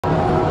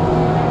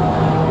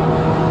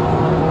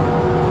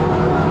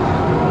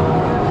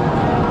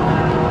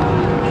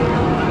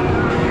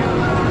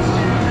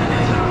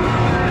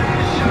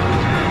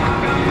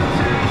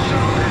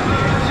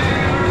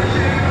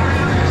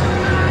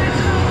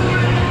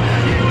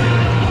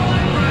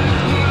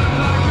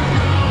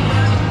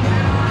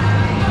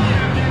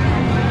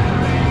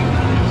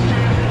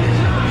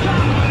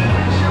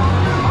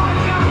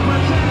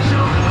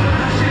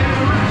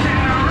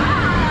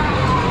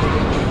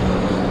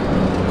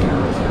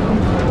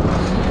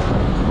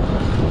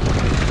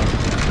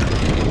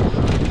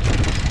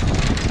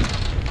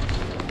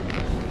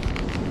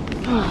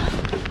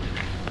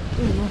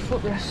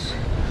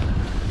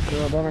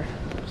bummer.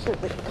 So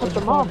they cut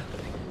them off.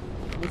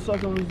 The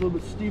second one was a little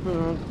bit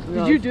steeper.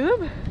 Did you do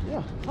them?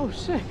 Yeah. Oh,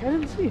 sick. I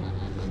didn't see.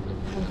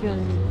 I'm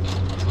feeling.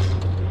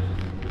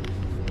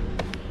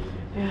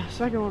 Yeah,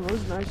 second one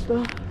was nice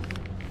though.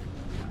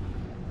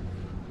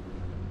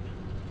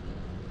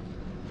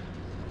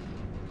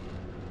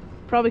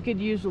 Probably could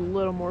use a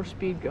little more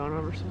speed going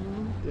over some of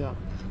them. Yeah.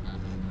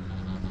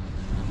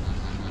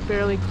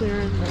 Barely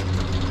clearing. But...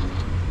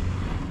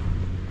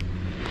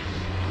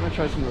 I'm gonna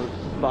try some of the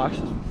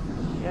boxes.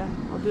 Yeah,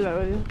 I'll do that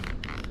with you.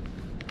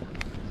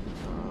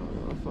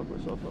 I'll fuck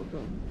myself up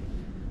though.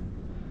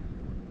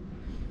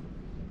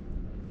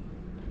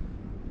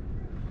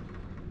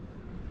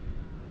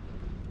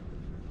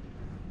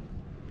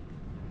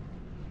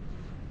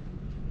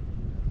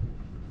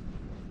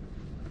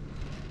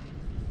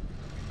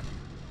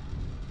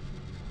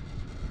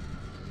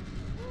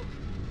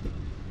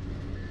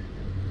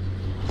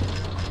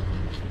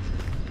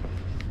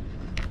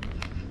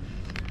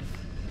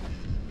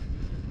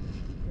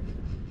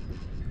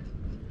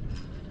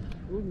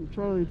 Ooh,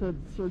 Charlie said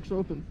the circ's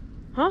open.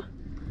 Huh?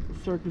 The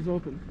circ is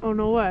open. Oh,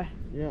 no way.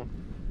 Yeah.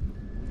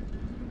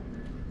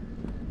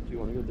 Do you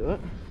want to go do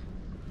it?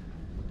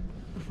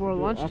 Before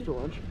lunch? After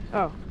lunch.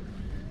 Oh.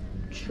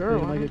 Sure.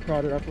 You might get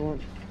crowded after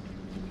lunch.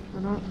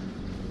 Why not?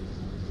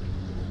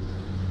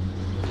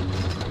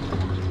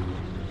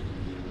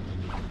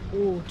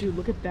 Oh, dude,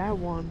 look at that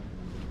one.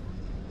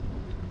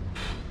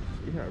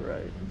 Yeah,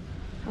 right.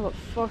 How the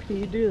fuck do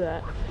you do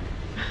that?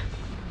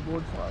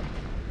 Board slide.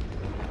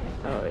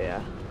 Oh,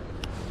 yeah.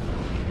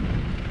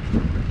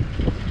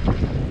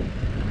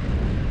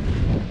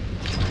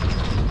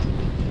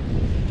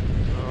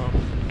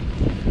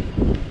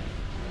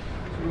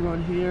 So we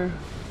run here.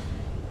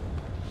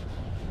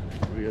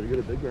 We gotta get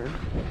a big burn.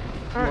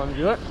 All You want to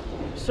do it?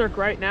 Circ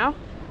right now?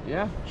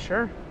 Yeah.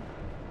 Sure.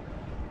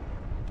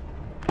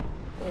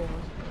 Oh.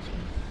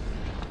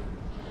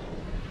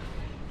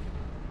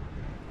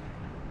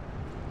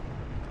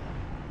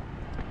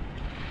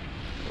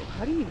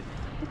 How do you even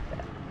hit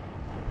that?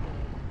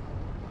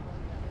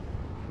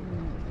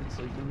 It's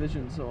like the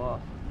vision's so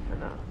off. I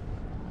know.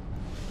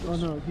 Oh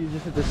no, you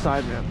just hit the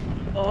side ramp.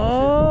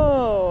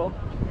 Oh,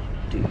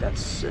 dude,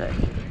 that's sick.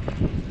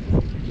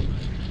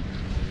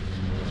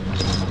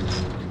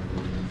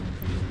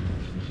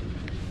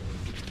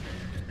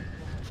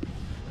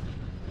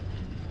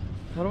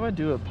 How do I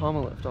do a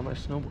POMA lift on my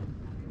snowboard?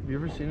 Have you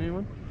ever seen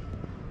anyone?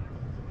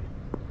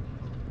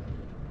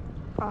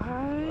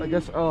 I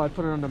guess. Oh, I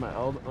put it under my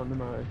under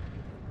my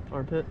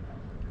armpit.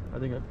 I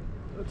think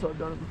that's how I've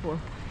done it before.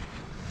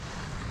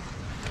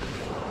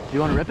 Do you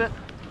want to rip it,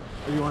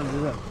 or do you want to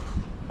do that?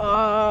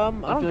 I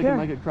feel don't like care. it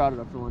might get crowded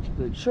after lunch. If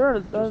they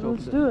Sure,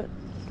 let's do it.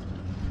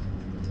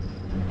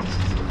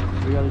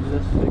 We gotta do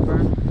this big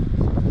burn.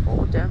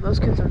 Oh damn, those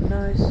kids are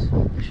nice.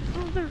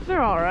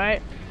 They're all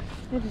right.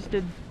 They just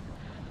did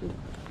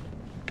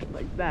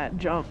like that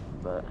jump,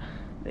 but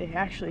they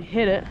actually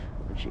hit it,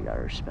 which you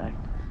gotta respect.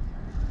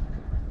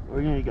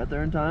 We're gonna get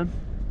there in time.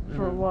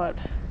 For what?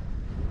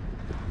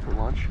 For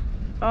lunch.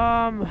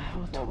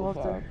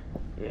 12:30.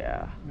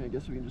 Yeah. I mean, I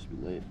guess we can just be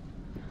late.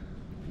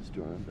 Just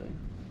do our own thing.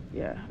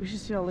 Yeah. We should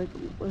see how late.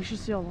 We should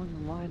see how long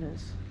the line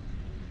is.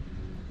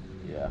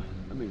 Yeah.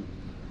 I mean,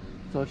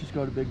 so let's just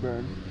go to Big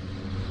Burn.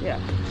 Yeah.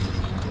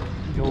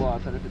 Go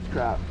up, and if it's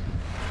crap,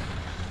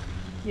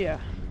 Yeah. I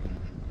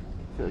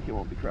feel like it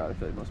won't be crowded. I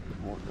feel like most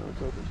people won't know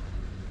it's open.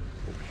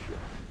 Oh shit.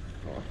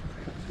 Oh,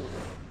 it's going on.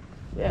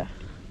 Yeah.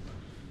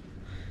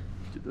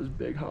 Dude, those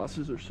big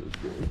hosses are so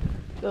scary.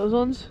 Those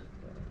ones?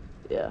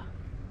 Yeah.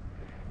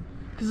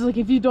 Cause like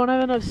if you don't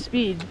have enough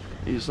speed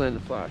You just land the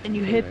flat. and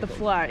you hit the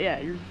flat, yeah,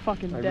 you're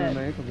fucking I ruined dead.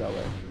 my ankles that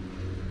way.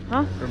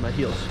 Huh? Or my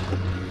heels.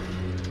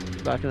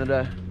 Back in the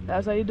day.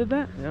 That's how you did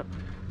that? Yep.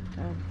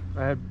 Yeah.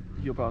 I had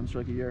heel problems for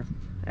like a year.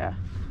 Yeah.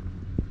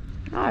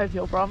 I have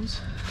heel problems.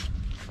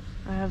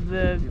 I have You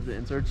have the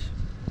inserts?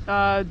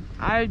 I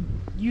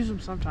use them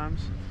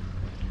sometimes.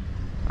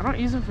 I don't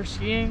use them for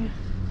skiing.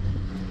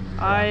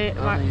 I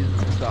only use them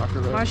for soccer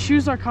though. My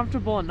shoes are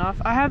comfortable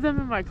enough. I have them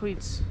in my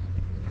cleats.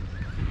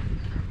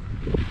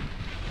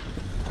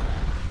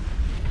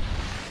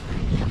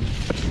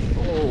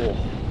 Oh.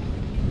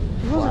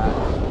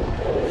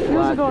 He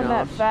wasn't going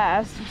that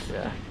fast.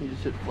 Yeah, he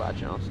just hit flat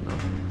jumps now.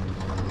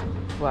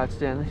 Flat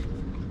Stanley.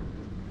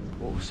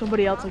 Oh,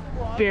 somebody else like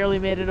barely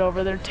made it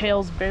over. Their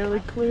tails barely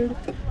cleared.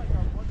 I'm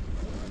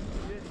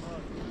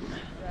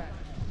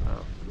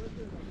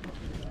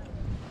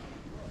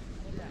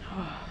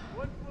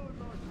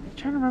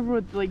trying to remember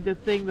what like the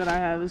thing that I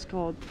have is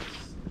called.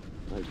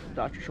 Like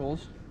Dr.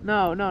 Scholl's?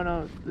 No.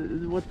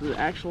 What the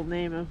actual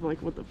name of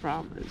like what the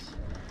problem is.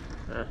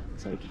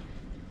 It's like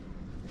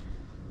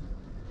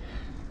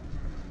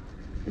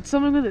it's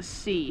something with a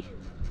C.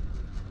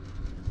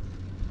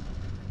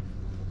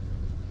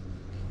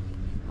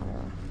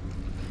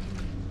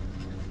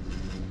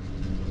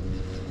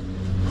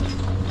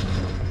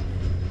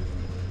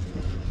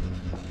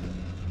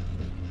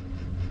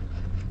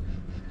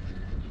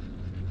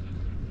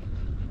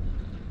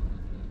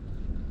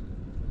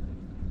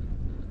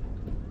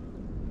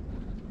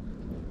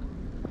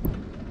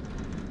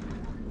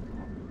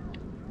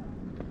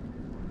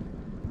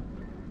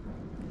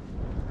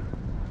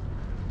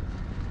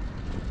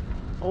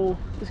 Oh,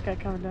 this guy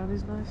coming down,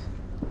 he's nice.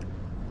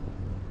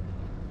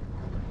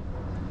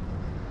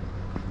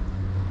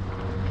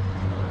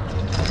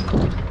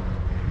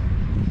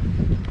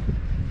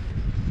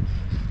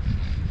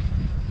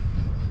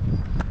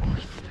 Oh,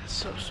 that's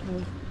so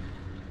smooth.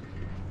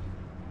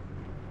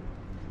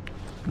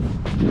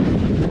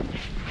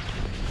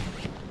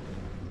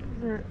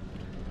 There.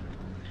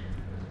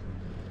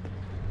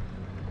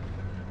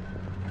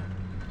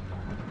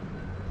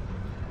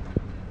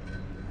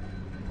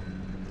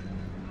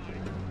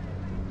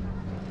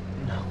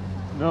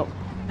 No.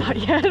 Not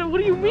yet? What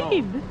do you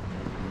mean?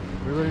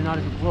 We're really not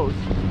even close.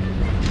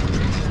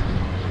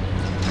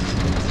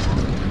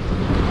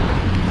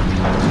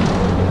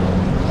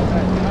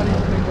 How do you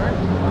think where?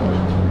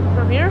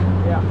 From here?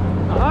 Yeah.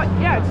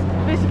 Yeah, it's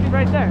basically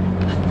right there.